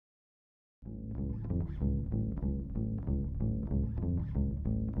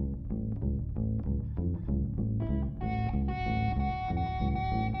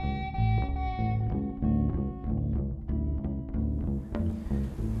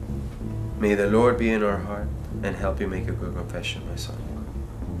May the Lord be in our heart and help you make a good confession, my son.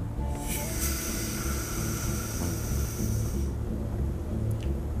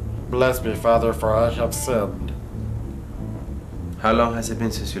 Bless me, Father, for I have sinned. How long has it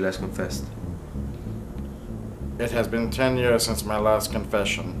been since you last confessed? It has been 10 years since my last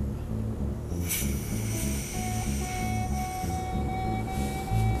confession.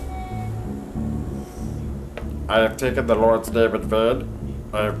 I have taken the Lord's name in vain.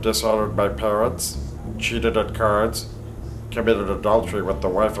 I have dishonored my parents, cheated at cards, committed adultery with the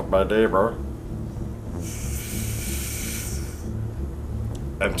wife of my neighbor.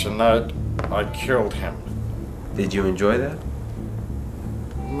 And tonight, I killed him. Did you enjoy that?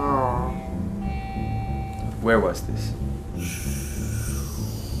 No. Where was this?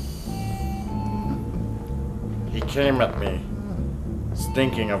 He came at me,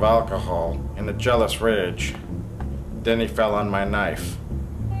 stinking of alcohol, in a jealous rage. Then he fell on my knife.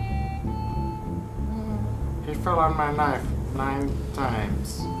 He fell on my knife 9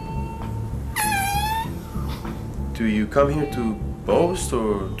 times. Do you come here to boast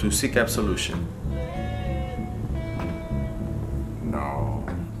or to seek absolution? No,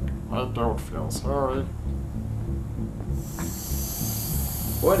 I don't feel sorry.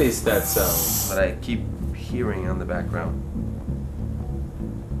 What is that sound that I keep hearing on the background?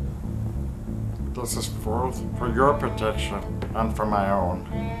 This is for your protection and for my own.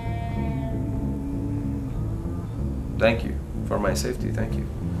 Thank you. For my safety, thank you.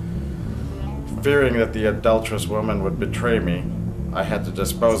 Fearing that the adulterous woman would betray me, I had to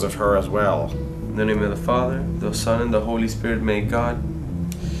dispose of her as well. In the name of the Father, the Son, and the Holy Spirit, may God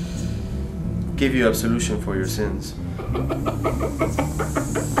give you absolution for your sins.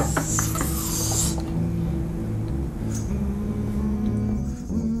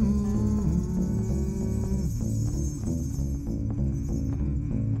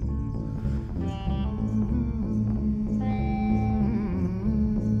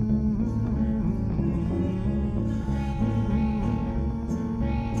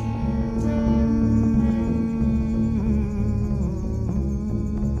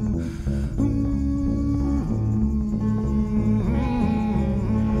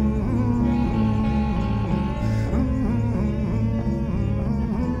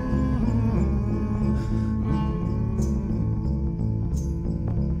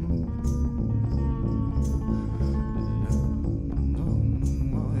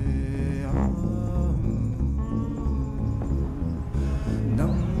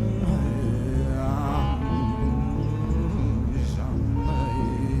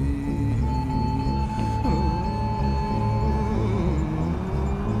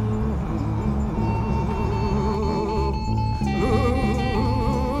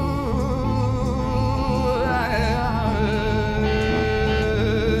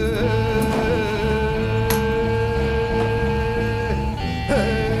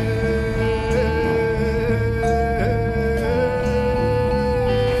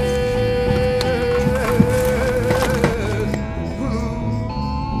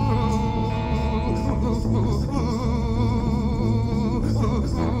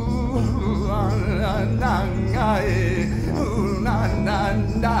 Nang